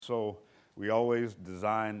So we always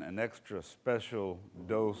design an extra special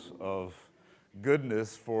dose of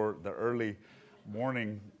goodness for the early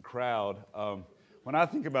morning crowd. When I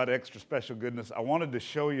think about extra special goodness, I wanted to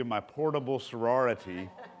show you my portable sorority.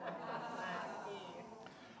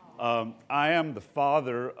 I am the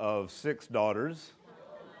father of 6 daughters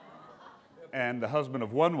and the husband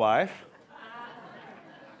of 1 wife.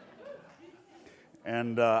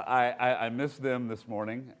 And I miss them this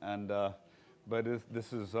morning, but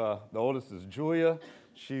this is the oldest is Julia.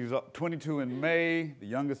 She's 22 in May. The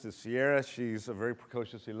youngest is Sierra. She's a very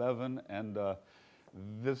precocious 11, and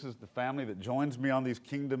this is the family that joins me on these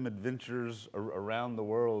kingdom adventures around the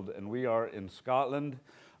world. And we are in Scotland,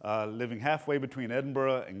 living halfway between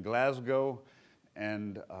Edinburgh and Glasgow.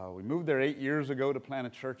 And we moved there 8 years ago to plant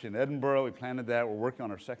a church in Edinburgh. We planted that. We're working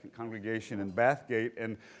on our second congregation in Bathgate.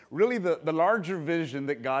 And really the larger vision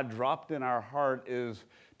that God dropped in our heart is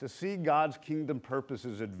to see God's kingdom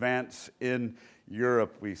purposes advance in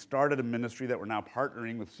Europe. We started a ministry that we're now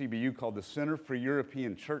partnering with CBU called the Center for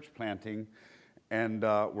European Church Planting. And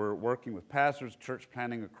we're working with pastors, church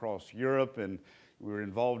planting across Europe. And we were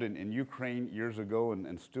involved in Ukraine years ago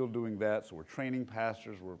and still doing that. So we're training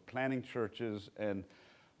pastors, we're planting churches, and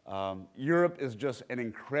Europe is just an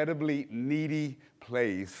incredibly needy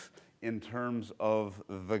place in terms of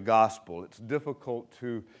the gospel. It's difficult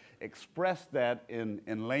to express that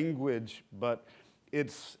in language, but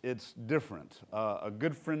it's different. A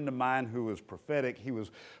good friend of mine who was prophetic, he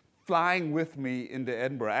was flying with me into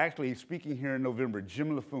Edinburgh. Actually, he's speaking here in November,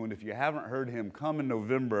 Jim LaFoon. If you haven't heard him, come in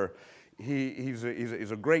November. He's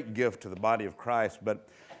a great gift to the body of Christ, but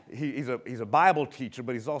he's a Bible teacher,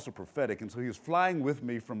 but he's also prophetic. And so he was flying with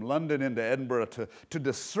me from London into Edinburgh to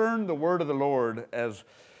discern the word of the Lord as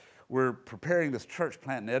we're preparing this church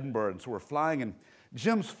plant in Edinburgh. And so we're flying, and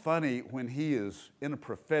Jim's funny when he is in a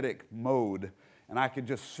prophetic mode, and I could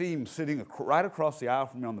just see him sitting right across the aisle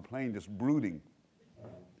from me on the plane, just brooding.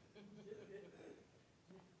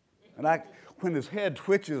 And when his head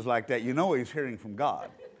twitches like that, you know he's hearing from God.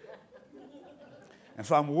 And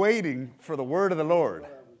so I'm waiting for the word of the Lord.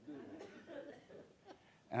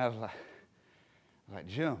 And I was like,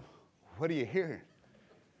 Jim, what are you hearing?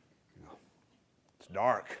 You know, it's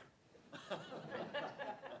dark.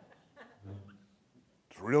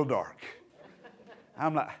 It's real dark.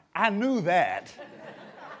 I'm like, I knew that.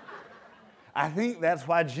 I think that's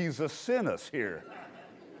why Jesus sent us here.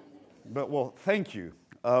 But, well, thank you.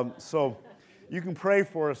 So you can pray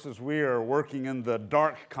for us as we are working in the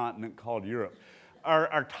dark continent called Europe.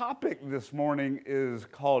 Our topic this morning is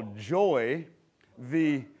called Joy,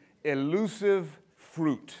 the Elusive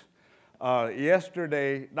Fruit.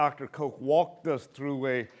 Yesterday, Dr. Koch walked us through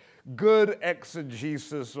a good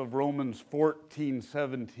exegesis of Romans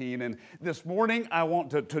 14:17. And this morning, I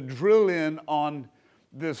want to drill in on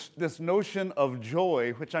this notion of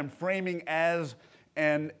joy, which I'm framing as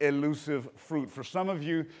an elusive fruit. For some of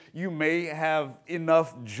you, you may have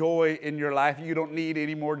enough joy in your life. You don't need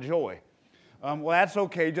any more joy. Well, that's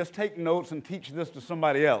okay. Just take notes and teach this to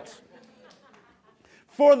somebody else.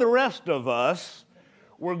 For the rest of us,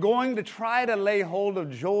 we're going to try to lay hold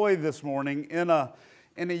of joy this morning in a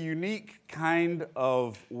unique kind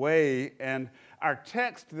of way. And our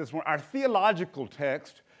text this morning, our theological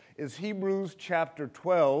text, is Hebrews chapter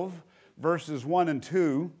 12, verses 1 and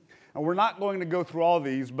 2. And we're not going to go through all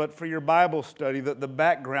these, but for your Bible study, the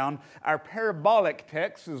background, our parabolic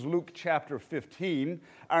text is Luke chapter 15.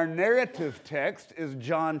 Our narrative text is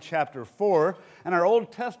John chapter 4. And our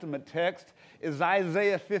Old Testament text is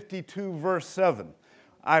Isaiah 52, verse 7.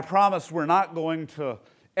 I promise we're not going to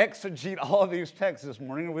exegete all of these texts this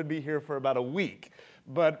morning. We'd be here for about a week.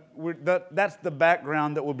 But that's the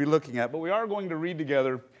background that we'll be looking at. But we are going to read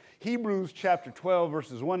together Hebrews chapter 12,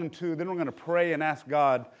 verses 1 and 2. Then we're going to pray and ask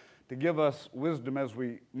God to give us wisdom as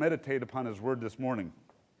we meditate upon His Word this morning.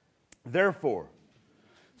 Therefore,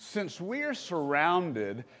 since we are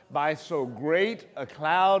surrounded by so great a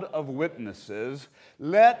cloud of witnesses,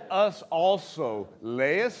 let us also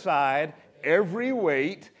lay aside every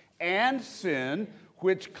weight and sin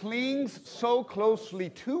which clings so closely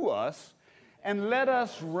to us, and let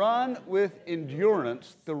us run with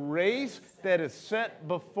endurance the race that is set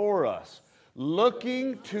before us,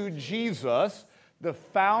 looking to Jesus, the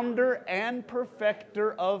founder and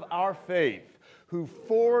perfecter of our faith, who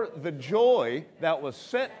for the joy that was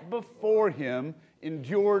set before him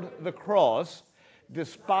endured the cross,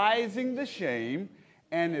 despising the shame,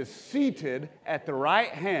 and is seated at the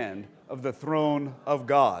right hand of the throne of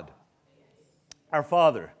God. Our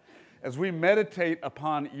Father, as we meditate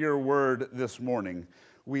upon your word this morning,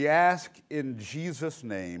 we ask in Jesus'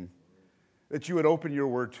 name that you would open your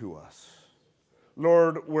word to us.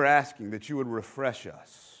 Lord, we're asking that you would refresh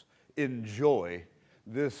us. Enjoy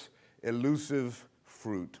this elusive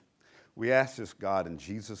fruit. We ask this, God, in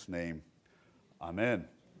Jesus' name. Amen.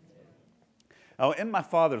 Now, in my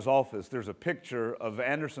father's office, there's a picture of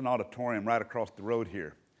Anderson Auditorium right across the road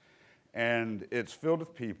here. And it's filled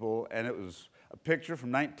with people, and it was a picture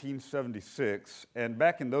from 1976. And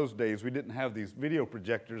back in those days, we didn't have these video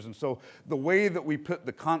projectors. And so the way that we put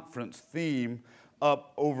the conference theme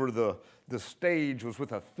up over the stage was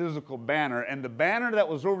with a physical banner. And the banner that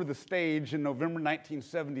was over the stage in November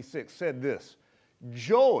 1976 said this: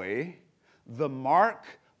 "Joy, the mark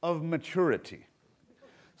of maturity."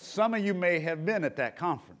 Some of you may have been at that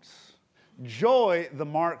conference. Joy, the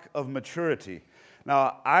mark of maturity.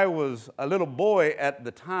 Now, I was a little boy at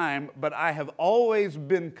the time, but I have always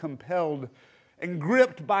been compelled and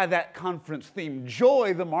gripped by that conference theme.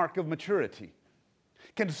 Joy, the mark of maturity.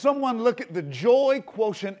 Can someone look at the joy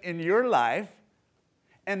quotient in your life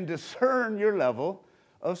and discern your level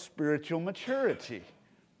of spiritual maturity?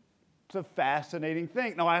 It's a fascinating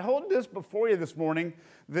thing. Now, I hold this before you this morning,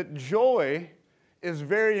 that joy is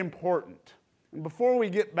very important. And before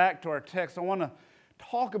we get back to our text, I want to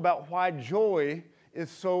talk about why joy is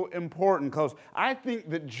so important, because I think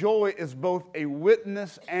that joy is both a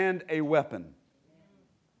witness and a weapon.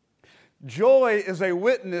 Joy is a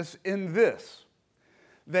witness in this: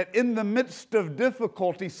 that in the midst of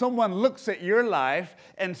difficulty, someone looks at your life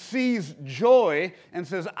and sees joy and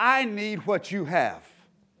says, I need what you have.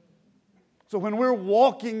 So when we're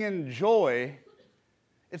walking in joy,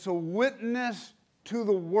 it's a witness to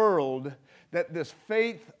the world that this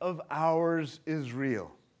faith of ours is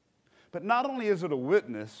real. But not only is it a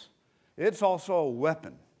witness, it's also a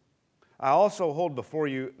weapon. I also hold before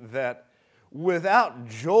you that without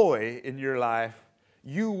joy in your life,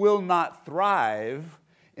 you will not thrive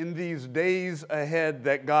in these days ahead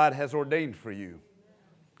that God has ordained for you.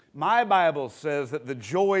 My Bible says that the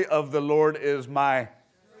joy of the Lord is my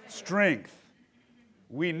strength.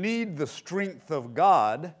 We need the strength of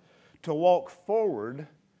God to walk forward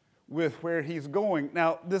with where He's going.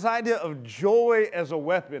 Now, this idea of joy as a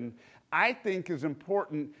weapon, I think, is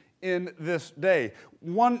important in this day.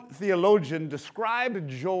 One theologian described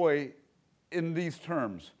joy in these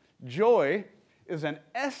terms: joy is an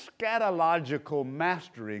eschatological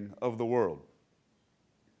mastering of the world.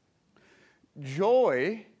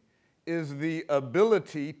 Joy is the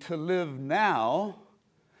ability to live now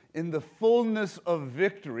in the fullness of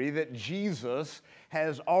victory that Jesus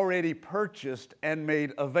has already purchased and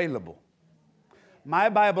made available. My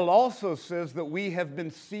Bible also says that we have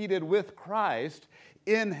been seated with Christ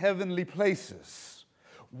in heavenly places.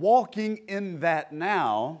 Walking in that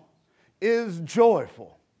now is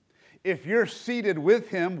joyful. If you're seated with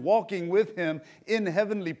Him, walking with Him in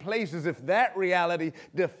heavenly places, if that reality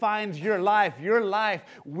defines your life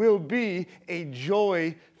will be a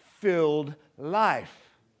joy-filled life.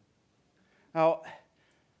 Now,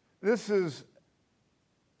 this is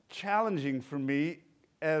challenging for me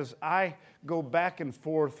as I go back and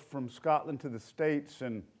forth from Scotland to the States,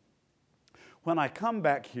 and when I come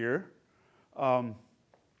back here,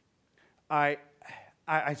 I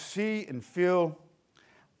see and feel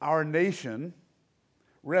our nation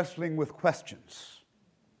wrestling with questions.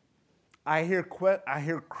 I hear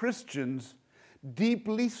Christians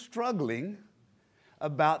deeply struggling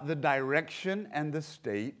about the direction and the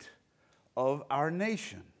state of our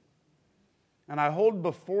nation. And I hold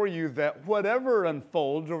before you that whatever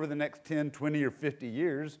unfolds over the next 10, 20, or 50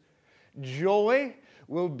 years, joy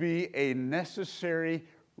will be a necessary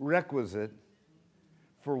requisite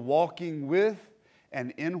for walking with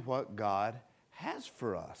and in what God has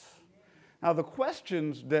for us. Now, the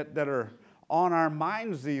questions that are on our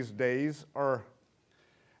minds these days are,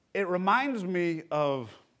 it reminds me of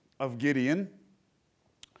Gideon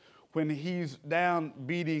when he's down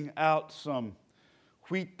beating out some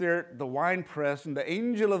wheat there at the winepress, and the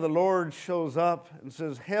angel of the Lord shows up and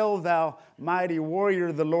says, "Hail, thou mighty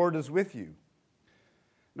warrior, the Lord is with you."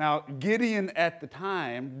 Now, Gideon at the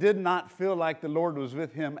time did not feel like the Lord was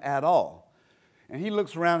with him at all. And he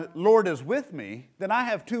looks around, Lord is with me, then I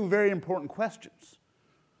have two very important questions.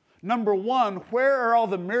 Number one, where are all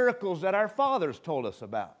the miracles that our fathers told us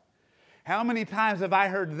about? How many times have I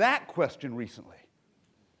heard that question recently?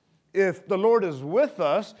 If the Lord is with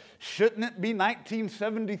us, shouldn't it be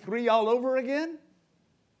 1973 all over again?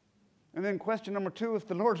 And then question number two, if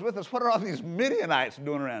the Lord's with us, what are all these Midianites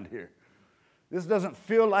doing around here? This doesn't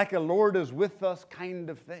feel like a Lord is with us kind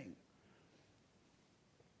of thing.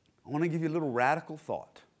 I want to give you a little radical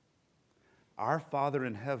thought. Our Father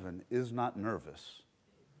in heaven is not nervous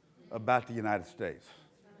about the United States.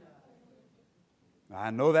 Now,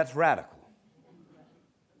 I know that's radical,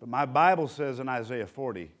 But my Bible says in Isaiah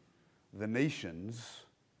 40, the nations,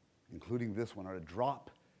 including this one, are a drop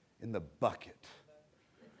in the bucket.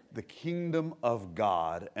 The kingdom of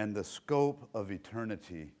God and the scope of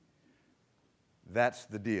eternity, that's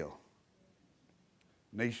the deal.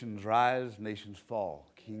 Nations rise, nations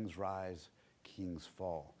fall. Kings rise, kings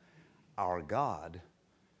fall. Our God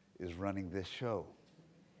is running this show,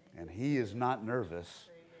 and He is not nervous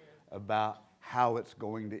about how it's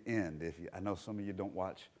going to end. I know some of you don't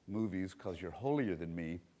watch movies because you're holier than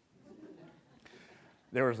me.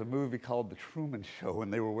 There was a movie called The Truman Show,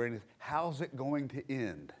 and they were wearing it. How's it going to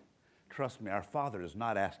end? Trust me, our Father is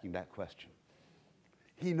not asking that question.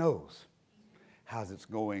 He knows how it's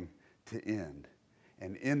going to end.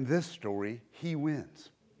 And in this story, He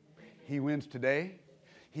wins. He wins today.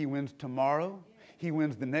 He wins tomorrow. He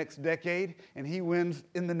wins the next decade. And He wins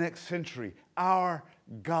in the next century. Our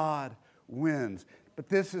God wins. But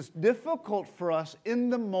this is difficult for us in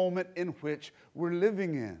the moment in which we're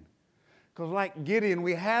living in. Because like Gideon,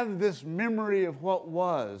 we have this memory of what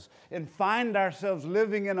was and find ourselves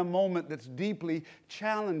living in a moment that's deeply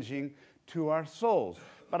challenging to our souls.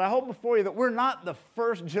 But I hope before you that we're not the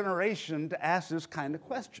first generation to ask this kind of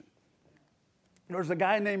question. There was a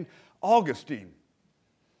guy named Augustine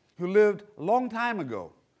who lived a long time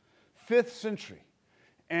ago, 5th century.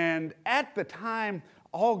 And at the time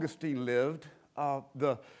Augustine lived,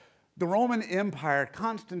 the Roman Empire,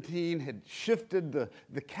 Constantine had shifted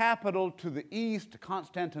the capital to the east, to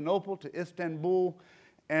Constantinople, to Istanbul,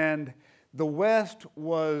 and the West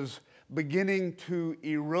was beginning to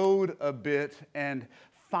erode a bit. And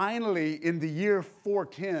finally, in the year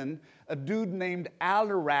 410, a dude named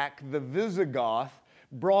Alaric the Visigoth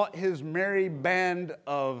brought his merry band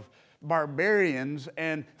of barbarians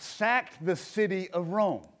and sacked the city of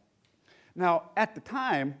Rome. Now, at the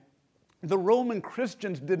time, the Roman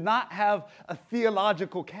Christians did not have a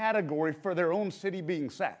theological category for their own city being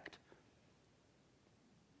sacked.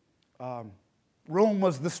 Rome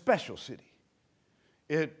was the special city.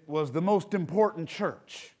 It was the most important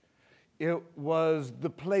church. It was the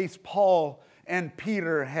place Paul and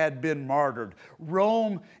Peter had been martyred.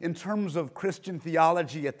 Rome, in terms of Christian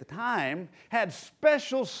theology at the time, had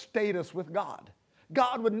special status with God.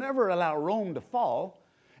 God would never allow Rome to fall,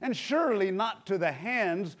 and surely not to the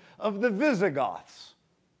hands of the Visigoths.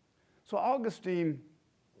 So Augustine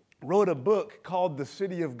wrote a book called The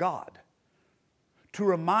City of God to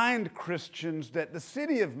remind Christians that the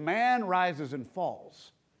city of man rises and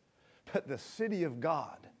falls, but the city of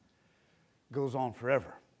God goes on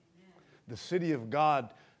forever. The city of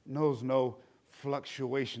God knows no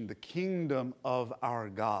fluctuation. The kingdom of our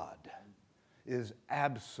God is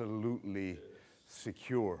absolutely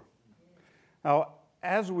secure. Now,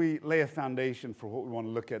 as we lay a foundation for what we want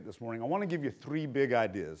to look at this morning, I want to give you 3 big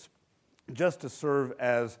ideas just to serve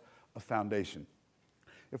as a foundation.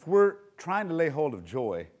 If we're trying to lay hold of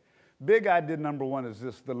joy, big idea number 1 is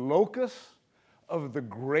this: the locus of the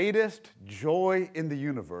greatest joy in the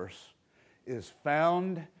universe is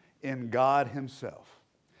found in God Himself.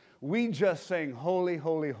 We just sang, "Holy,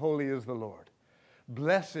 holy, holy is the Lord.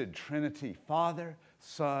 Blessed Trinity, Father,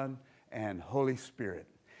 Son, and Holy Spirit."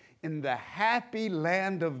 In the happy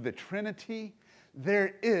land of the Trinity,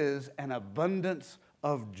 there is an abundance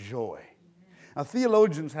of joy. Now,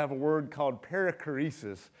 theologians have a word called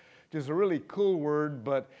perichoresis, which is a really cool word,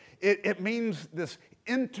 but it means this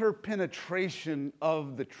interpenetration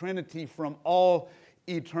of the Trinity from all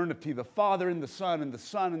eternity. The Father and the Son, and the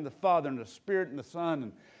Son and the Father, and the Spirit and the Son,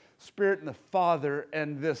 and Spirit and the Father,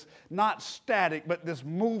 and this not static, but this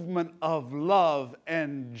movement of love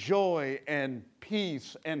and joy and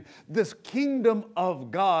peace. And this kingdom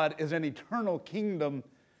of God is an eternal kingdom,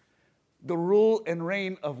 the rule and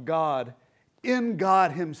reign of God in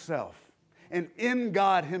God Himself. And in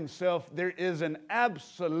God Himself, there is an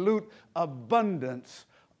absolute abundance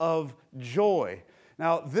of joy.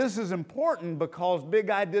 Now, this is important because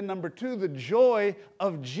big idea number 2, the joy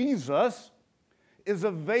of Jesus is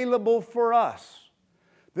available for us.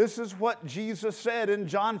 This is what Jesus said in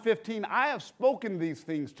John 15. "I have spoken these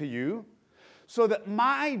things to you so that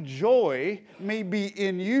my joy may be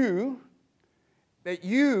in you, that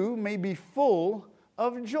you may be full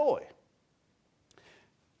of joy."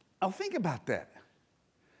 Now think about that.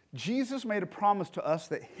 Jesus made a promise to us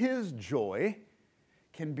that His joy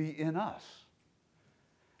can be in us.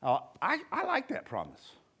 I like that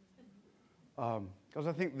promise. Because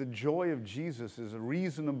I think the joy of Jesus is a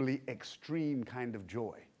reasonably extreme kind of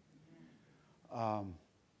joy. I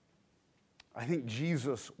think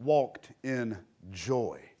Jesus walked in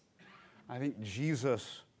joy. I think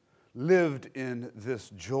Jesus lived in this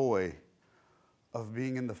joy of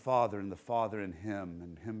being in the Father and the Father in him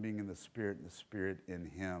and him being in the Spirit and the Spirit in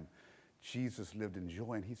him. Jesus lived in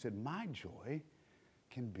joy, and he said, my joy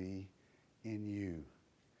can be in you.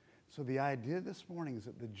 So the idea this morning is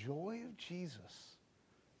that the joy of Jesus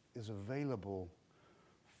is available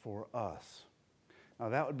for us. Now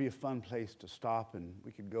that would be a fun place to stop, and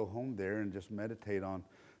we could go home there and just meditate on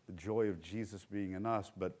the joy of Jesus being in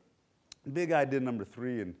us. But big idea number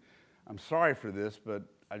 3, and I'm sorry for this, but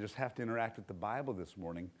I just have to interact with the Bible this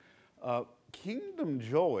morning. Kingdom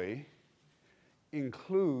joy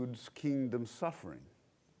includes kingdom suffering.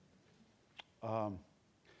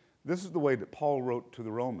 This is the way that Paul wrote to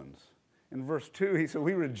the Romans. In verse 2, he said,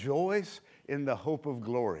 we rejoice in the hope of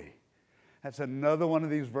glory. That's another one of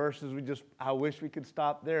these verses I wish we could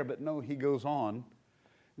stop there, but no, he goes on.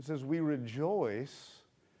 He says, we rejoice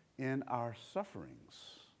in our sufferings.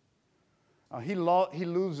 He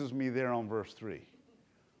loses me there on verse 3.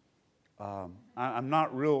 I'm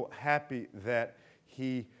not real happy that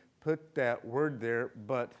he put that word there,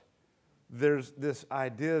 but there's this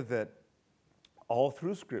idea that all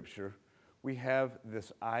through Scripture, we have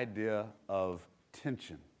this idea of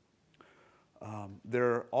tension.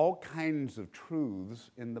 There are all kinds of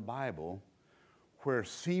truths in the Bible where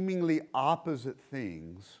seemingly opposite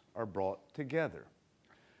things are brought together.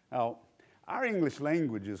 Now, our English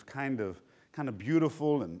language is kind of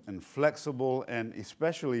beautiful and flexible, and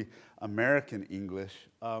especially American English,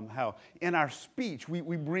 how in our speech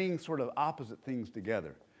we bring sort of opposite things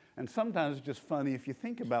together. And sometimes it's just funny if you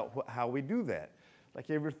think about how we do that. Like,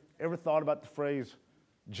 you ever thought about the phrase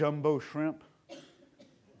jumbo shrimp?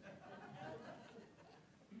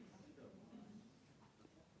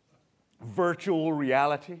 Virtual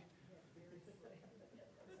reality?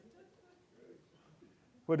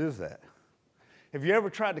 What is that? Have you ever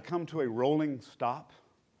tried to come to a rolling stop?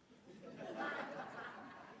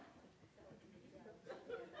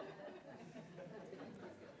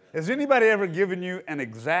 Has anybody ever given you an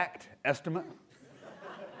exact estimate?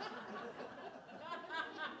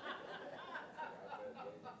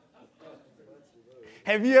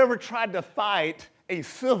 Have you ever tried to fight a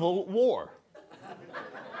civil war?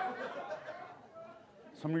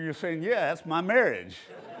 Some of you are saying, yeah, that's my marriage.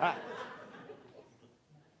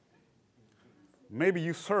 Maybe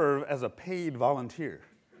you serve as a paid volunteer.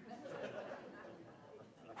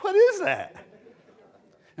 What is that?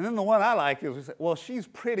 And then the one I like is, we say, well, she's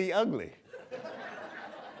pretty ugly.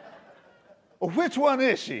 Well, which one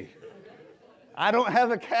is she? I don't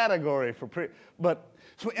have a category for pretty. But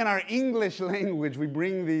so in our English language, we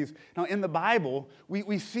bring these. Now, in the Bible,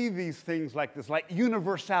 we see these things like this, like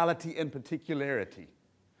universality and particularity.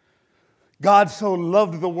 God so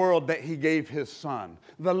loved the world that he gave his son.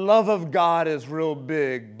 The love of God is real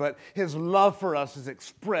big, but his love for us is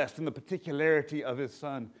expressed in the particularity of his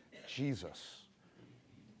son, Jesus.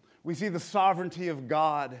 We see the sovereignty of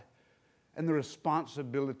God and the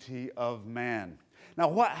responsibility of man. Now,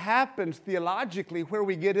 what happens theologically where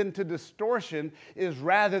we get into distortion is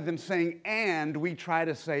rather than saying and, we try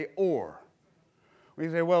to say or. We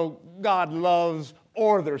say, well, God loves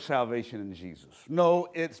or there's salvation in Jesus. No,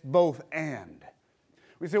 it's both and.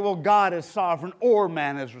 We say, well, God is sovereign or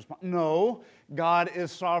man is responsible. No, God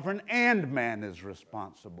is sovereign and man is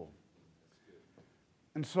responsible.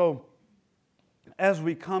 And so, as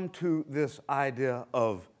we come to this idea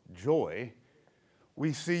of joy,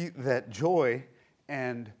 we see that joy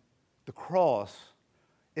and the cross,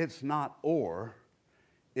 it's not or,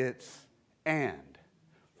 it's and.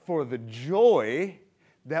 For the joy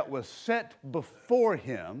that was set before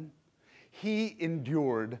him, he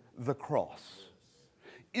endured the cross.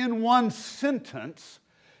 In one sentence,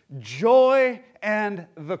 joy and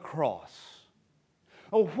the cross.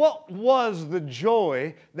 Oh, what was the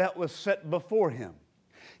joy that was set before him?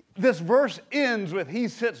 This verse ends with, he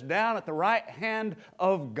sits down at the right hand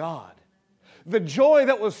of God. The joy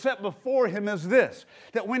that was set before him is this,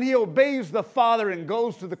 that when he obeys the Father and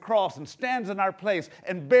goes to the cross and stands in our place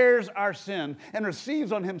and bears our sin and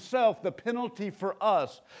receives on himself the penalty for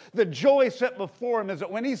us, the joy set before him is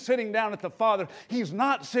that when he's sitting down at the Father, he's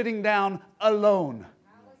not sitting down alone.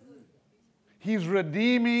 He's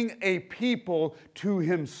redeeming a people to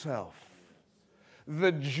himself.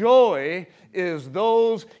 The joy is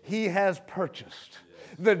those he has purchased.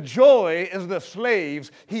 The joy is the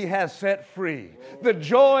slaves he has set free. The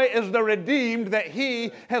joy is the redeemed that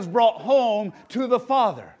he has brought home to the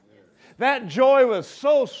Father. That joy was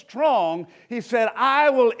so strong, he said,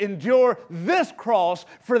 I will endure this cross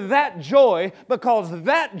for that joy because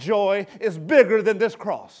that joy is bigger than this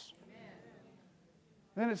cross.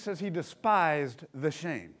 Then it says he despised the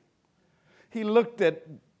shame. He looked at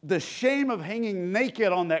the shame of hanging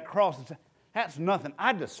naked on that cross and said, That's nothing.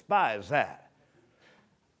 I despise that.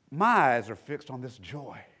 My eyes are fixed on this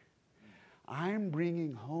joy. I'm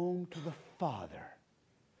bringing home to the Father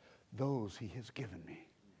those he has given me.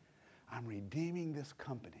 I'm redeeming this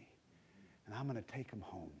company, and I'm going to take them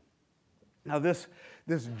home. Now, this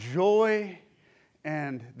joy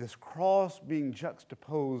and this cross being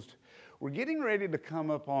juxtaposed, we're getting ready to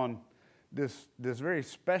come up on this very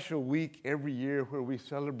special week every year where we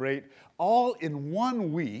celebrate all in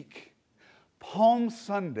one week, Palm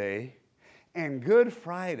Sunday and Good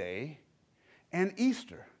Friday and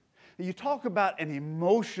Easter. You talk about an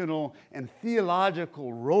emotional and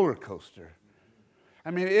theological roller coaster. I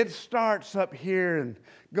mean, it starts up here and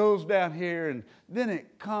goes down here, and then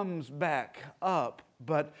it comes back up.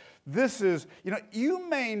 But this is, you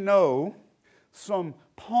may know some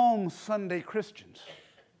Palm Sunday Christians.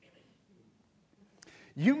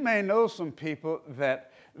 You may know some people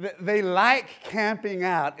that they like camping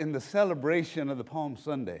out in the celebration of the Palm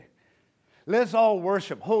Sunday. Let's all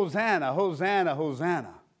worship, Hosanna, Hosanna,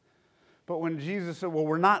 Hosanna. But when Jesus said, well,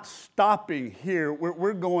 we're not stopping here,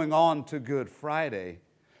 we're going on to Good Friday,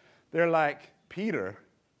 they're like Peter,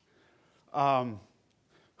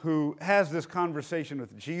 who has this conversation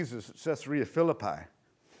with Jesus at Caesarea Philippi.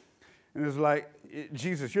 And is like,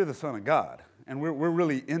 Jesus, you're the Son of God. And we're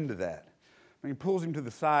really into that. And he pulls him to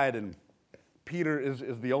the side, and Peter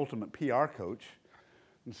is the ultimate PR coach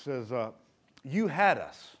and says, you had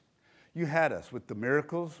us. You had us with the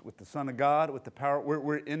miracles, with the Son of God, with the power.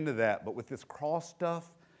 We're into that. But with this cross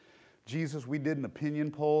stuff, Jesus, we did an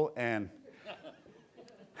opinion poll, and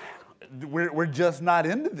we're just not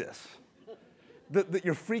into this. That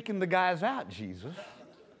you're freaking the guys out, Jesus.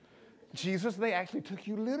 Jesus, they actually took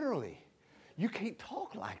you literally. You can't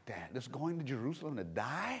talk like that. Just going to Jerusalem to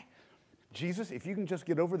die. Jesus, if you can just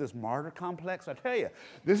get over this martyr complex, I tell you,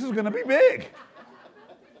 this is going to be big.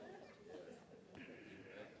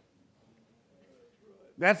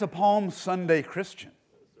 That's a Palm Sunday Christian.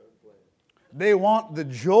 They want the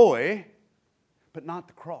joy, but not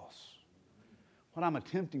the cross. What I'm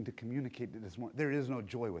attempting to communicate this morning, there is no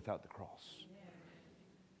joy without the cross.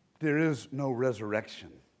 There is no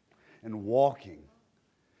resurrection and walking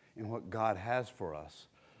in what God has for us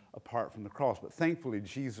apart from the cross. But thankfully,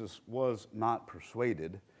 Jesus was not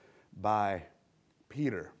persuaded by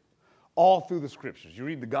Peter. All through the scriptures, you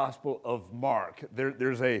read the Gospel of Mark,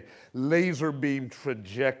 there's a laser beam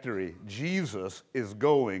trajectory. Jesus is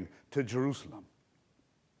going to Jerusalem.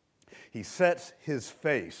 He sets his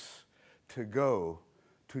face to go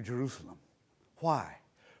to Jerusalem. Why?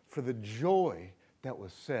 For the joy that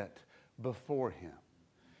was set before him.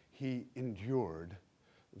 He endured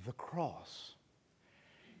the cross.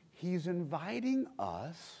 He's inviting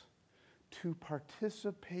us to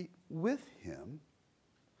participate with him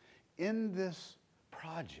in this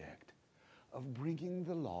project of bringing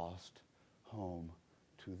the lost home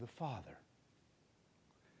to the Father.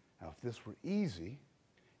 Now, if this were easy,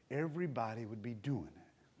 everybody would be doing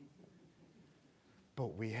it.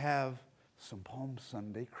 But we have some Palm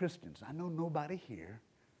Sunday Christians. I know nobody here,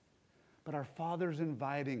 but our Father's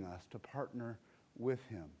inviting us to partner with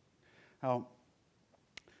him. Now,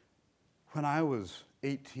 when I was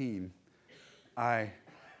 18, I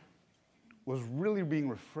was really being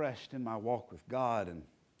refreshed in my walk with God, and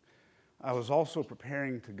I was also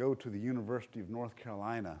preparing to go to the University of North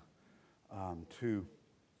Carolina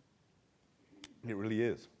it really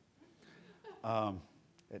is,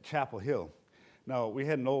 at Chapel Hill. Now, we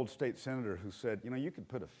had an old state senator who said, you could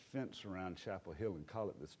put a fence around Chapel Hill and call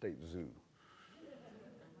it the state zoo.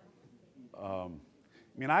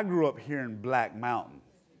 I grew up here in Black Mountain.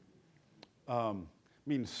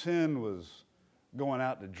 Sin was going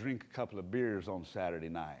out to drink a couple of beers on Saturday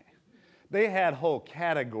night. They had whole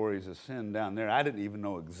categories of sin down there I didn't even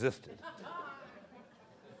know existed.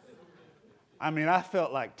 I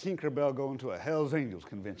felt like Tinkerbell going to a Hells Angels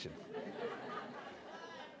convention.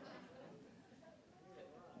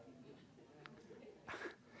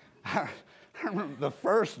 I remember the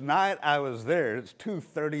first night I was there, it's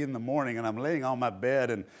 2:30 in the morning, and I'm laying on my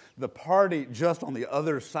bed, and the party just on the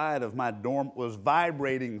other side of my dorm was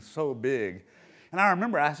vibrating so big. And I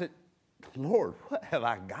remember I said, Lord, what have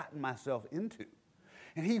I gotten myself into?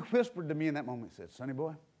 And he whispered to me in that moment, he said, Sonny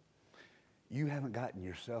boy, you haven't gotten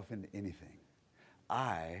yourself into anything.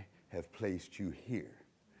 I have placed you here.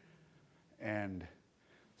 And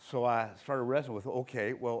so I started wrestling with,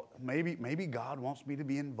 okay, well, maybe God wants me to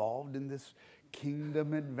be involved in this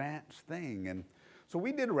kingdom advance thing. And so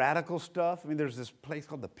we did radical stuff. There's this place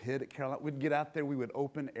called the Pit at Carolina. We'd get out there, we would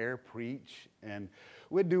open air preach, and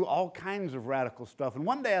we'd do all kinds of radical stuff. And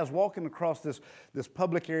one day I was walking across this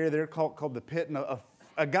public area there called the Pit, and a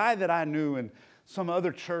a guy that I knew in some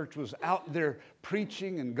other church was out there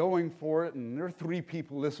preaching and going for it, and there were 3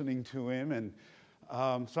 people listening to him, and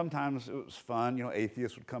sometimes it was fun. You know,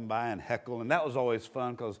 atheists would come by and heckle, and that was always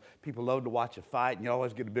fun because people loved to watch a fight, and you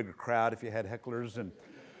always get a bigger crowd if you had hecklers. And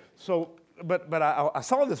so, but I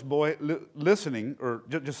saw this boy listening, or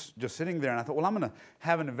just sitting there, and I thought, well, I'm going to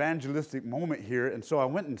have an evangelistic moment here. And so I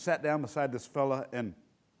went and sat down beside this fella, and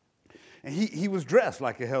he was dressed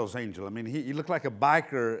like a Hell's Angel. I mean, he looked like a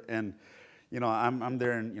biker, and you know, I'm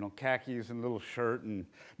there in, you know, khakis and a little shirt, and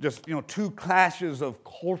just, you know, 2 clashes of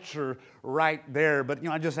culture right there. But, you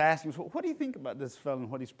know, I just asked him, so what do you think about this fellow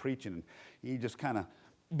and what he's preaching? And he just kind of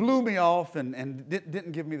blew me off and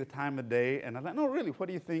didn't give me the time of day. And I thought, no, really, what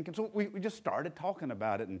do you think? And so we just started talking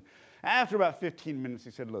about it. And after about 15 minutes,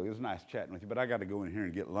 he said, look, it was nice chatting with you, but I got to go in here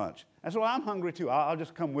and get lunch. I said, well, I'm hungry too. I'll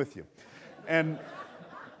just come with you. And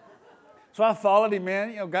so I followed him in,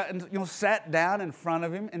 you know, got, and, you know, sat down in front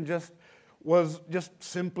of him and was just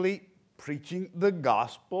simply preaching the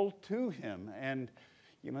gospel to him. And,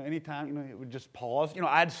 you know, anytime, you know, it would just pause, you know,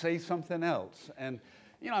 I'd say something else. And,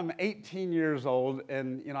 you know, I'm 18 years old,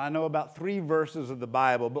 and, you know, I know about 3 verses of the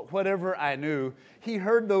Bible, but whatever I knew, he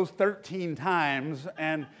heard those 13 times.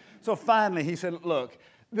 And so finally he said, look,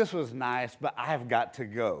 this was nice, but I've got to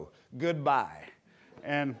go. Goodbye.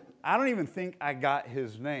 And I don't even think I got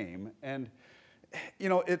his name. And, you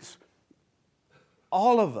know, it's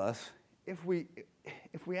all of us. If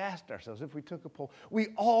we asked ourselves, if we took a poll, we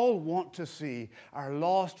all want to see our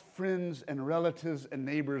lost friends and relatives and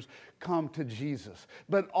neighbors come to Jesus.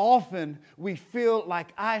 But often we feel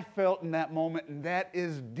like I felt in that moment, and that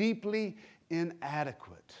is deeply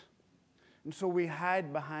inadequate. And so we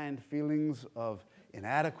hide behind feelings of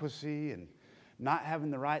inadequacy and not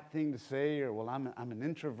having the right thing to say, or, well, I'm an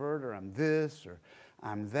introvert, or I'm this, or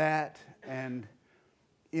I'm that. And,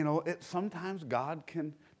 you know, sometimes God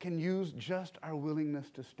can use just our willingness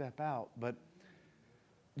to step out. But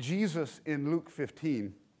Jesus in Luke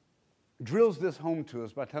 15 drills this home to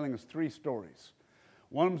us by telling us 3 stories.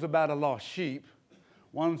 One's about a lost sheep,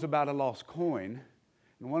 one's about a lost coin,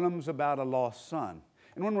 and one of them's about a lost son.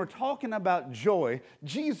 And when we're talking about joy,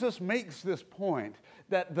 Jesus makes this point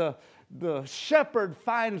that the shepherd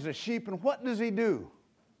finds the sheep, and what does he do?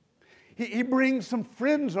 He brings some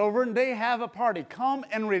friends over, and they have a party. Come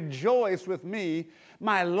and rejoice with me.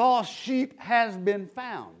 My lost sheep has been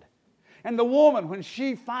found. And the woman, when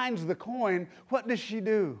she finds the coin, what does she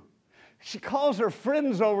do? She calls her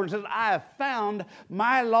friends over and says, I have found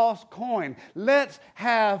my lost coin. Let's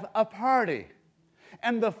have a party.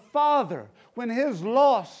 And the father, when his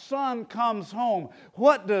lost son comes home,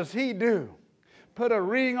 what does he do? Put a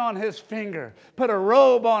ring on his finger, put a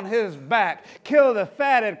robe on his back, kill the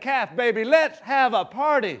fatted calf, baby. Let's have a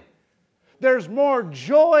party. There's more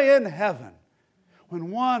joy in heaven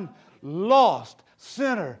when one lost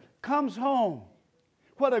sinner comes home.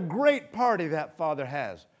 What a great party that father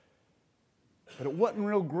has. But it wasn't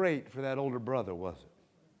real great for that older brother, was it?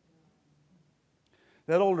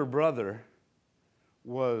 That older brother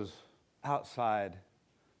was outside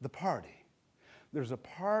the party. There's a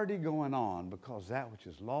party going on because that which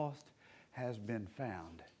is lost has been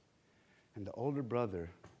found. And the older brother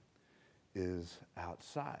is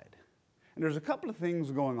outside. And there's a couple of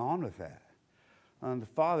things going on with that. The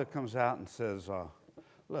father comes out and says,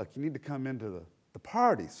 look, you need to come into the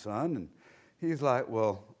party, son. And he's like,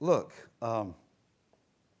 well, look, I'm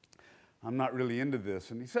not really into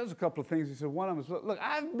this. And he says a couple of things. He said, one of them is, look,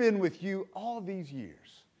 I've been with you all these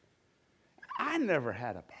years. I never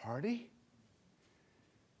had a party.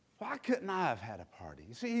 Why couldn't I have had a party?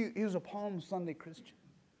 You see, he was a Palm Sunday Christian.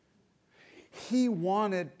 He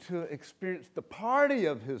wanted to experience the party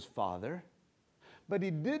of his father, but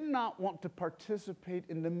he did not want to participate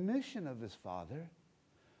in the mission of his father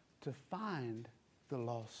to find the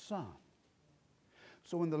lost son.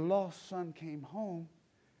 So when the lost son came home,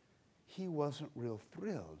 he wasn't real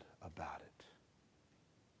thrilled about it.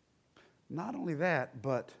 Not only that,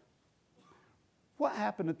 but what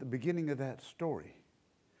happened at the beginning of that story?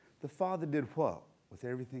 The father did what with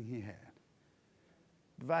everything he had?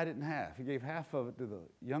 Divided it in half. He gave half of it to the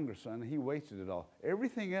younger son, and he wasted it all.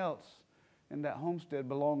 Everything else in that homestead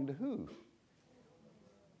belonged to who?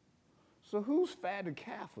 So whose fatted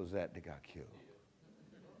calf was that got killed?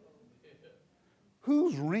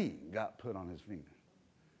 Whose ring got put on his finger?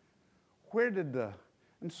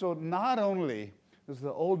 And so not only was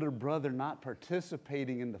the older brother not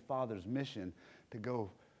participating in the father's mission to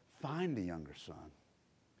go find the younger son,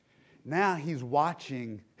 now he's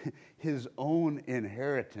watching his own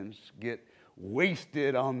inheritance get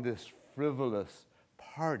wasted on this frivolous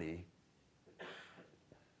party.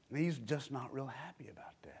 And he's just not real happy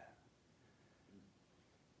about that.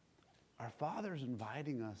 Our Father's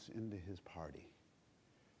inviting us into his party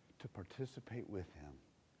to participate with him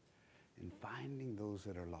in finding those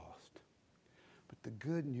that are lost. But the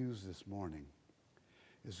good news this morning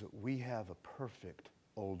is that we have a perfect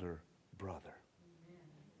older brother.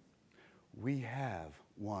 We have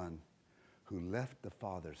one who left the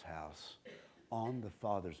Father's house on the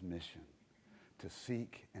Father's mission to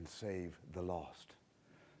seek and save the lost,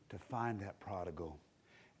 to find that prodigal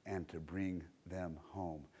and to bring them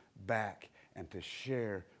home back and to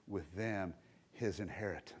share with them his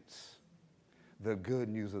inheritance. The good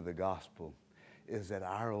news of the gospel is that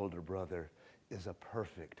our older brother is a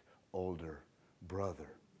perfect older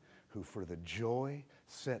brother who for the joy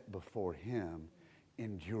set before him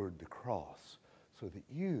endured the cross so that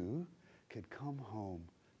you could come home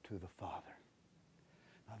to the Father.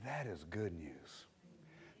 Now that is good news.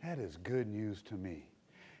 That is good news to me.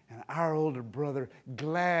 And our older brother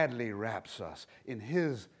gladly wraps us in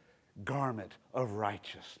his garment of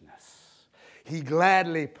righteousness. He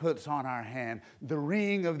gladly puts on our hand the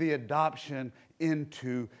ring of the adoption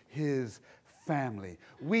into his family.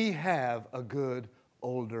 We have a good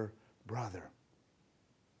older brother.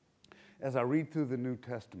 As I read through the New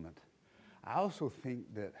Testament, I also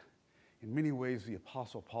think that in many ways the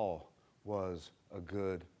Apostle Paul was a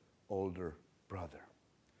good older brother.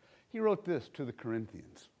 He wrote this to the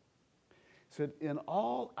Corinthians. He said, "In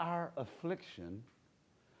all our affliction,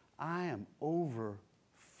 I am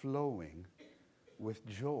overflowing with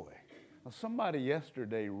joy." Now, somebody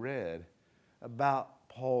yesterday read about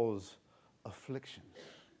Paul's afflictions.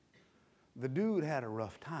 The dude had a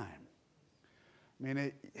rough time. I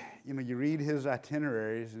mean, you read his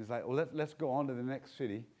itineraries, and it's like, well, let's go on to the next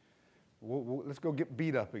city. Let's go get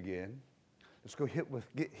beat up again. Let's go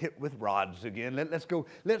get hit with rods again. Let's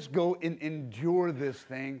go and endure this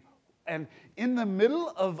thing. And in the middle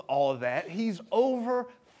of all that, he's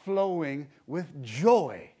overflowing with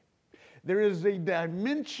joy. There is a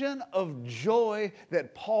dimension of joy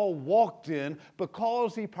that Paul walked in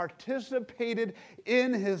because he participated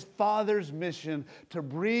in his Father's mission to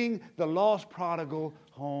bring the lost prodigal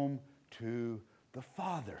home to the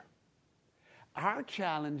Father. Our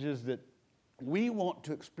challenge is that we want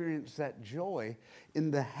to experience that joy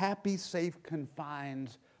in the happy, safe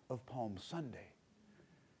confines of Palm Sunday.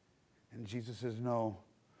 And Jesus says, no,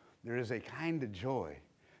 there is a kind of joy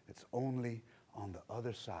that's only on the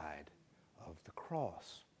other side of the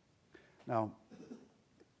cross. Now,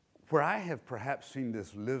 where I have perhaps seen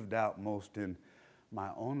this lived out most in my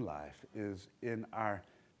own life is in our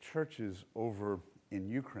churches over in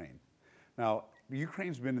Ukraine. Now,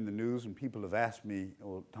 Ukraine's been in the news, and people have asked me,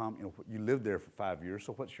 well, Tom, you lived there for 5 years,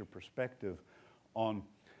 so what's your perspective on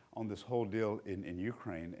this whole deal in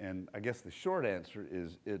Ukraine? And I guess the short answer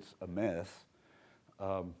is it's a mess.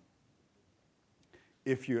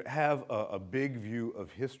 If you have a big view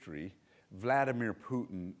of history, Vladimir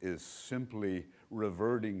Putin is simply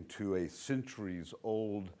reverting to a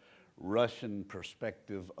centuries-old Russian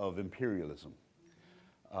perspective of imperialism.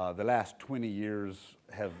 The last 20 years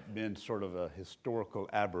have been sort of a historical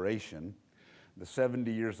aberration. The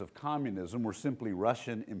 70 years of communism were simply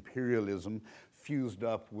Russian imperialism fused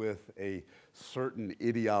up with a certain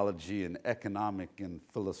ideology and economic and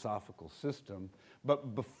philosophical system.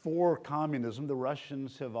 But before communism, the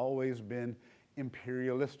Russians have always been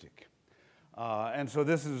imperialistic. And so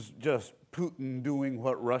this is just Putin doing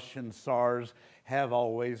what Russian Tsars have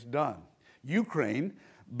always done. Ukraine,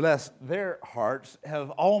 bless their hearts, have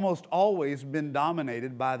almost always been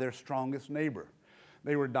dominated by their strongest neighbor.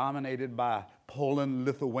 They were dominated by Poland,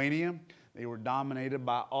 Lithuania. They were dominated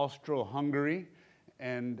by Austro-Hungary.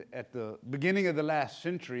 And at the beginning of the last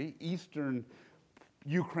century, eastern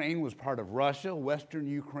Ukraine was part of Russia. Western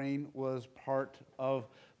Ukraine was part of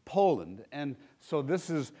Poland. And so this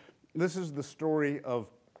is the story of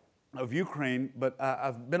Ukraine. But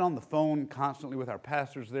I've been on the phone constantly with our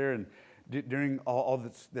pastors there and during all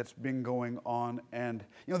that's been going on. And,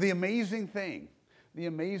 the amazing thing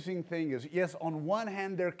is, yes, on one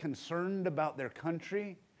hand, they're concerned about their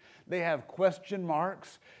country. They have question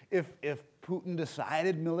marks. If Putin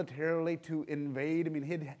decided militarily to invade,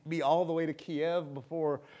 he'd be all the way to Kiev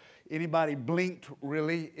before anybody blinked,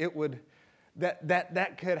 really.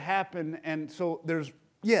 That could happen. And so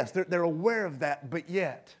they're aware of that, but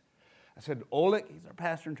yet, I said, Oleg, he's our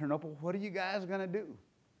pastor in Ternopil, what are you guys going to do?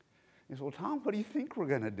 He said, well, Tom, what do you think we're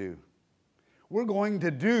going to do? We're going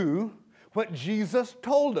to do what Jesus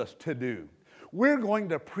told us to do. We're going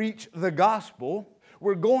to preach the gospel.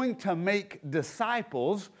 We're going to make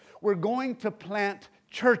disciples. We're going to plant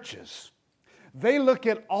churches. They look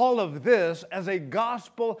at all of this as a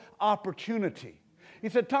gospel opportunity. He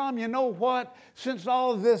said, Tom, you know what? Since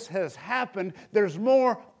all this has happened, there's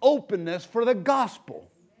more openness for the gospel.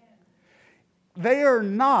 They are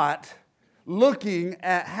not looking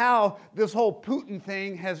at how this whole Putin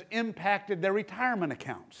thing has impacted their retirement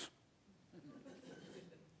accounts.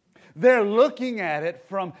 They're looking at it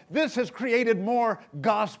from, this has created more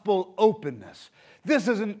gospel openness. This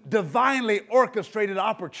is a divinely orchestrated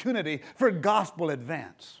opportunity for gospel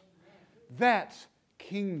advance. That's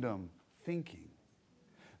kingdom thinking.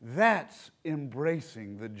 That's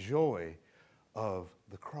embracing the joy of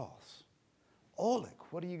the cross. Oleg,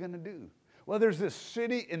 what are you going to do? Well, there's this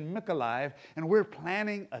city in Mykolaiv, and we're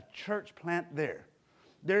planning a church plant there.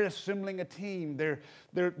 They're assembling a team. They're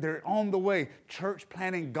on the way. Church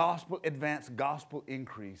planting, gospel advance, gospel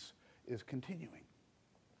increase is continuing.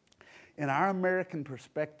 In our American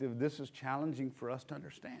perspective, this is challenging for us to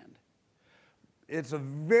understand. It's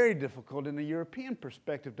very difficult in a European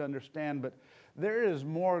perspective to understand, but there is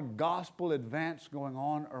more gospel advance going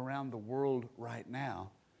on around the world right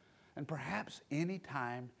now, and perhaps any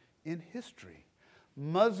time in history.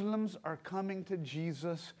 Muslims are coming to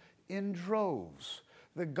Jesus in droves.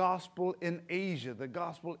 The gospel in Asia, the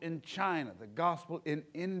gospel in China, the gospel in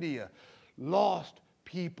India. Lost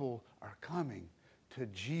people are coming to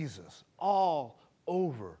Jesus all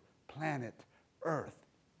over planet Earth.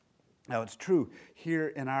 Now, it's true here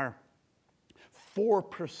in our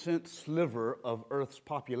 4% sliver of Earth's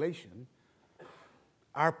population,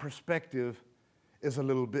 our perspective is a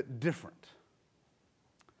little bit different.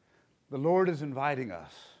 The Lord is inviting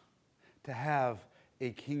us to have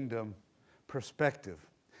a kingdom perspective.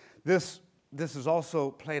 This is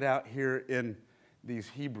also played out here in these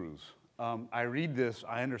Hebrews. I read this,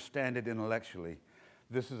 I understand it intellectually.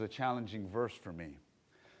 This is a challenging verse for me.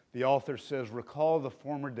 The author says, recall the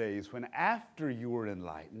former days when after you were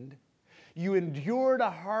enlightened, you endured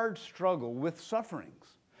a hard struggle with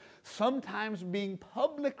sufferings, sometimes being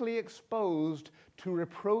publicly exposed to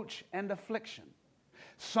reproach and affliction,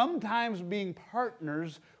 sometimes being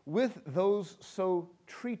partners with those so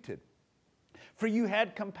treated. For you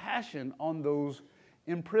had compassion on those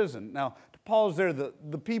in prison. Now, to pause there, the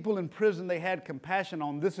people in prison they had compassion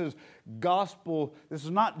on, this is gospel. This is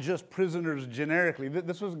not just prisoners generically.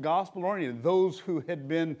 This was gospel-oriented. Those who had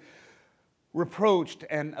been reproached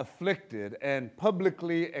and afflicted and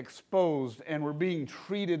publicly exposed and were being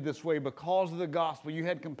treated this way because of the gospel. You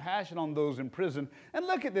had compassion on those in prison. And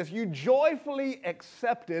look at this. You joyfully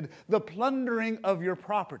accepted the plundering of your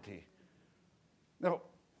property. Now,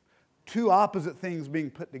 two opposite things being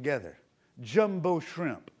put together. Jumbo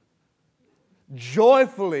shrimp.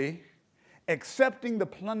 Joyfully accepting the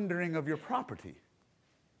plundering of your property.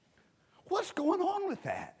 What's going on with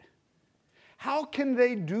that? How can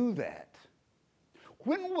they do that?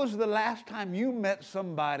 When was the last time you met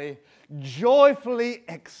somebody joyfully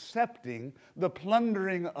accepting the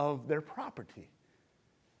plundering of their property?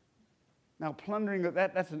 Now, plundering,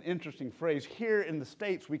 that's an interesting phrase. Here in the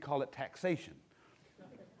States, we call it taxation.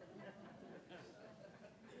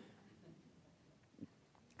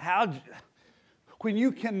 When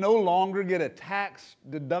you can no longer get a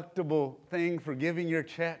tax-deductible thing for giving your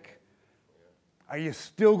check, are you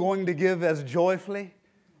still going to give as joyfully?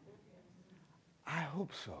 I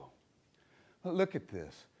hope so. But look at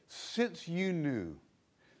this. Since you knew,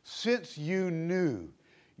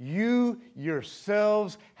 you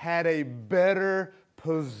yourselves had a better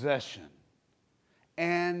possession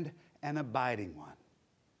and an abiding one.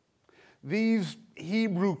 These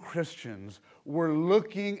Hebrew Christians were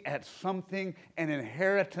looking at something, an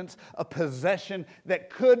inheritance, a possession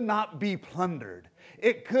that could not be plundered.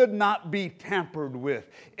 It could not be tampered with.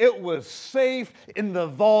 It was safe in the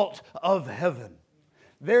vault of heaven.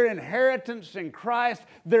 Their inheritance in Christ,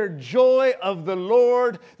 their joy of the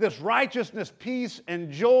Lord, this righteousness, peace,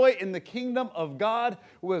 and joy in the kingdom of God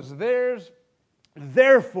was theirs.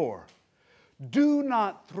 Therefore, do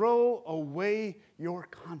not throw away your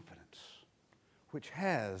confidence, which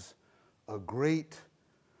has a great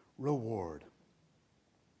reward.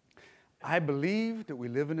 I believe that we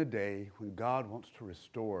live in a day when God wants to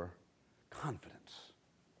restore confidence.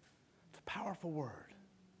 It's a powerful word,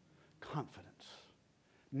 confidence.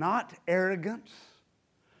 Not arrogance,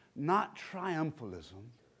 not triumphalism,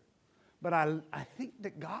 but I think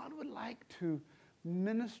that God would like to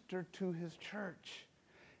minister to His church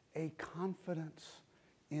a confidence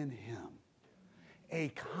in Him, a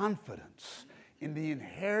confidence in the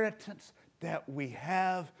inheritance that we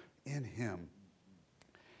have in Him.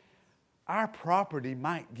 Our property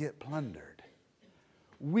might get plundered.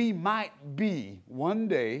 We might be one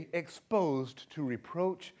day exposed to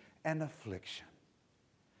reproach and affliction.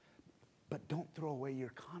 But don't throw away your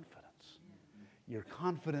confidence. Your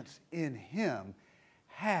confidence in Him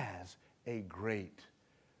has a great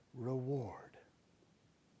reward.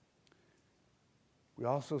 We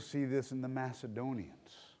also see this in the Macedonians.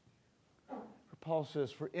 Paul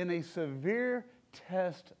says, for in a severe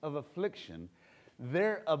test of affliction,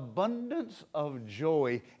 their abundance of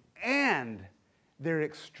joy and their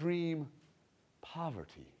extreme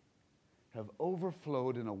poverty have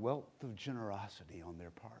overflowed in a wealth of generosity on their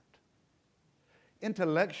part.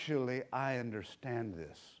 Intellectually, I understand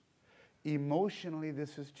this. Emotionally,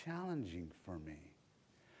 this is challenging for me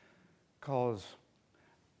because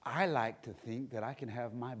I like to think that I can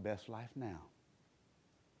have my best life now.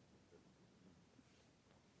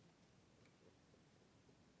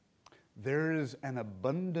 There is an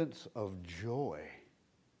abundance of joy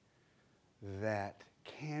that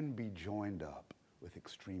can be joined up with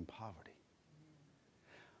extreme poverty.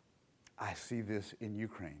 I see this in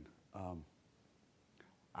Ukraine.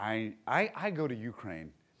 I go to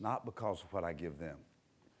Ukraine not because of what I give them.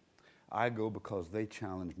 I go because they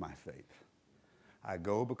challenge my faith. I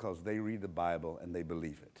go because they read the Bible and they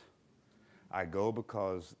believe it. I go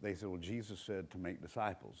because they said, well, Jesus said to make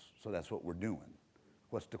disciples, so that's what we're doing.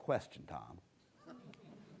 What's the question, Tom?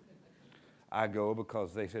 I go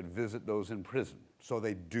because they said visit those in prison, so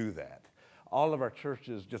they do that. All of our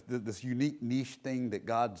churches, just this unique niche thing that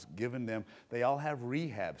God's given them, they all have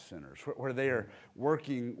rehab centers where they are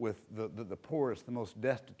working with the poorest, the most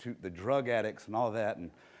destitute, the drug addicts and all that.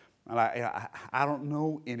 And I don't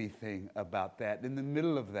know anything about that. In the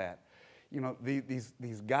middle of that, you know,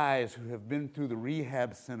 these guys who have been through the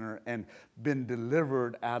rehab center and been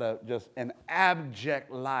delivered out of just an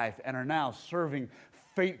abject life and are now serving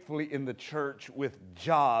faithfully in the church with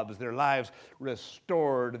jobs, their lives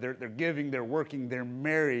restored, they're giving, they're working, they're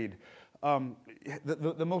married.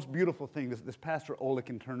 The most beautiful thing, this pastor Oleg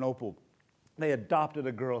in Ternopil, they adopted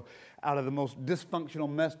a girl out of the most dysfunctional,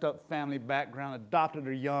 messed up family background, adopted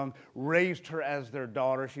her young, raised her as their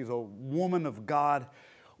daughter. She's a woman of God.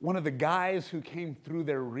 One of the guys who came through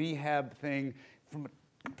their rehab thing from a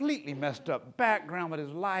completely messed up background, but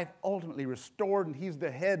his life ultimately restored, and he's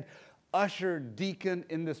the head usher deacon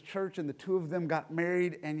in this church, and the two of them got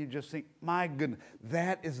married, and you just think, my goodness,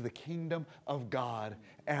 that is the kingdom of God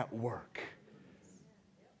at work.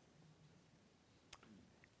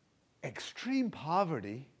 Extreme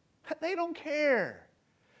poverty, they don't care.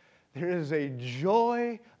 There is a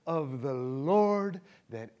joy of the Lord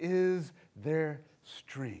that is their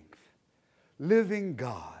strength. Living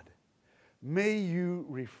God, may you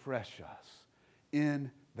refresh us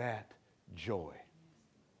in that joy.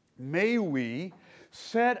 May we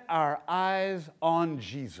set our eyes on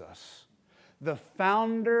Jesus, the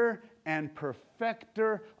founder and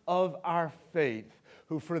perfecter of our faith,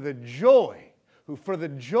 who for the joy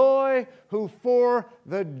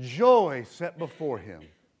set before him,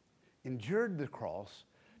 endured the cross,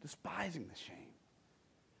 despising the shame,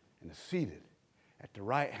 and is seated at the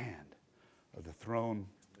right hand of the throne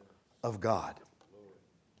of God.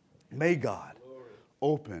 May God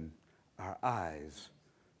open our eyes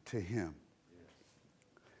to him.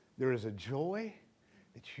 There is a joy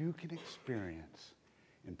that you can experience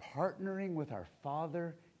in partnering with our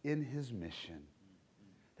Father in his mission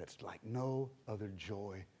that's like no other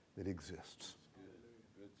joy that exists.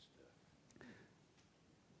 Good stuff.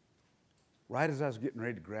 Right as I was getting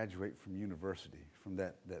ready to graduate from university, from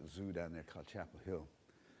that zoo down there called Chapel Hill,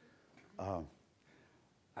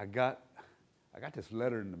 I got this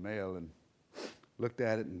letter in the mail and looked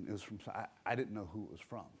at it, and it was from, I didn't know who it was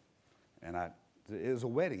from. And it was a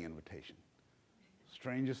wedding invitation.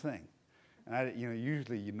 Strangest thing. And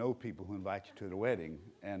usually you know people who invite you to the wedding.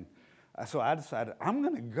 And so I decided I'm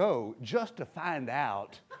going to go just to find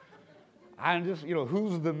out.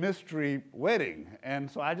 Who's the mystery wedding?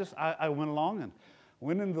 And so I went along and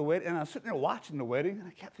went into the wedding, and I was sitting there watching the wedding, and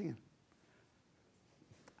I kept thinking,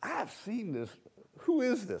 I've seen this. Who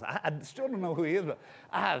is this? I still don't know who he is, but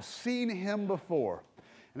I have seen him before.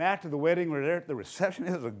 And after the wedding, we're there at the reception.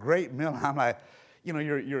 It was a great meal. I'm like,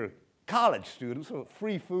 you're a college student, so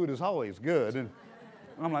free food is always good. And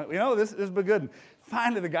I'm like, this has been good. And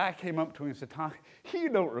finally, the guy came up to me and said, Tom, you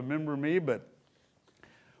don't remember me, but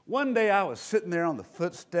one day I was sitting there on the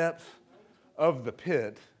footsteps of the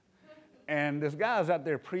pit, and this guy was out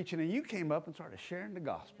there preaching, and you came up and started sharing the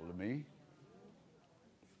gospel to me.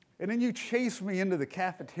 And then you chased me into the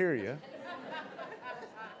cafeteria.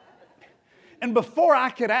 And before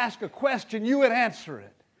I could ask a question, you would answer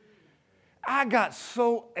it. I got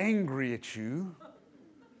so angry at you.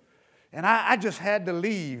 And I just had to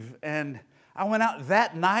leave. And I went out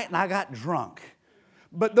that night and I got drunk.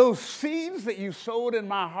 But those seeds that you sowed in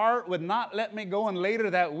my heart would not let me go. And later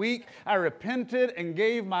that week, I repented and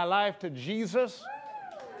gave my life to Jesus.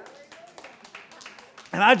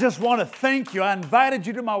 And I just want to thank you. I invited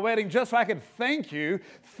you to my wedding just so I could thank you.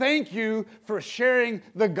 Thank you for sharing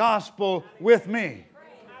the gospel with me.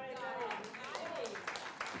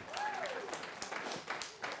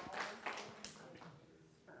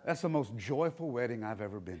 That's the most joyful wedding I've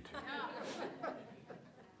ever been to.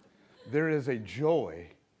 There is a joy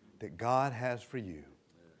that God has for you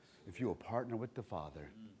if you will partner with the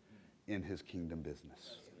Father in His kingdom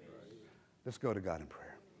business. Let's go to God in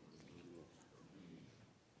prayer.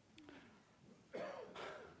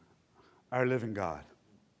 Our living God,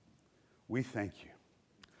 we thank you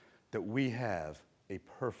that we have a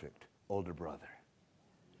perfect older brother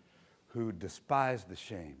who despised the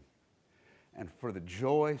shame and for the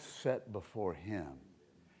joy set before him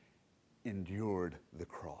endured the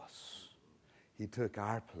cross. He took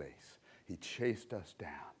our place. He chased us down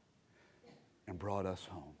and brought us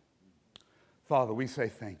home. Father, we say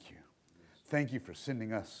thank you. Thank you for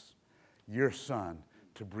sending us, your Son,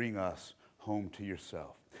 to bring us home to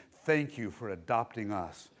yourself. Thank you for adopting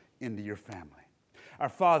us into your family. Our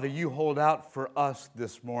Father, you hold out for us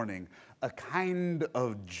this morning a kind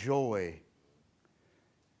of joy,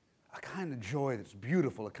 that's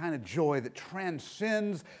beautiful, a kind of joy that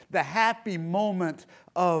transcends the happy moment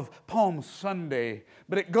of Palm Sunday,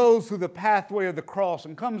 but it goes through the pathway of the cross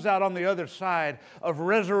and comes out on the other side of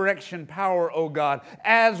resurrection power, oh God,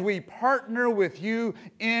 as we partner with you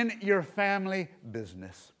in your family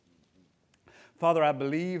business. Father, I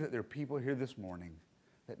believe that there are people here this morning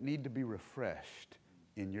that need to be refreshed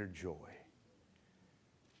in your joy.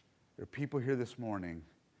 There are people here this morning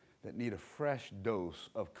that need a fresh dose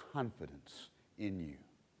of confidence in you.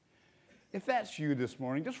 If that's you this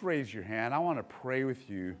morning, just raise your hand. I want to pray with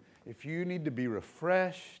you if you need to be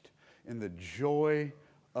refreshed in the joy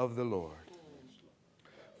of the Lord.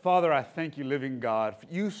 Father, I thank you, living God.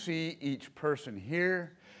 You see each person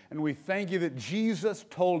here. And we thank you that Jesus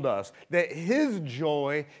told us that His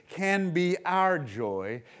joy can be our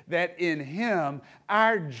joy, that in Him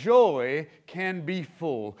our joy can be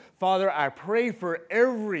full. Father, I pray for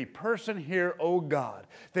every person here, oh God,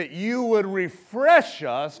 that you would refresh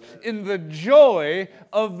us in the joy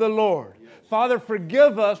of the Lord. Father,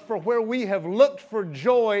 forgive us for where we have looked for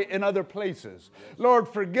joy in other places. Lord,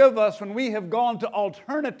 forgive us when we have gone to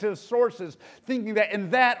alternative sources, thinking that in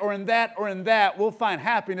that or in that or in that we'll find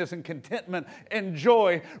happiness and contentment and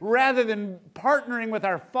joy, rather than partnering with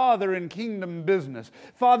our Father in kingdom business.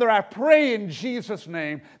 Father, I pray in Jesus'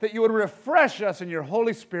 name that you would refresh us in your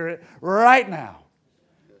Holy Spirit right now.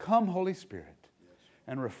 Come, Holy Spirit,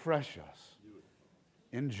 and refresh us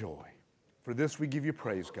in joy. For this we give you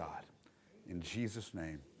praise, God. In Jesus'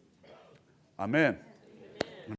 name, amen.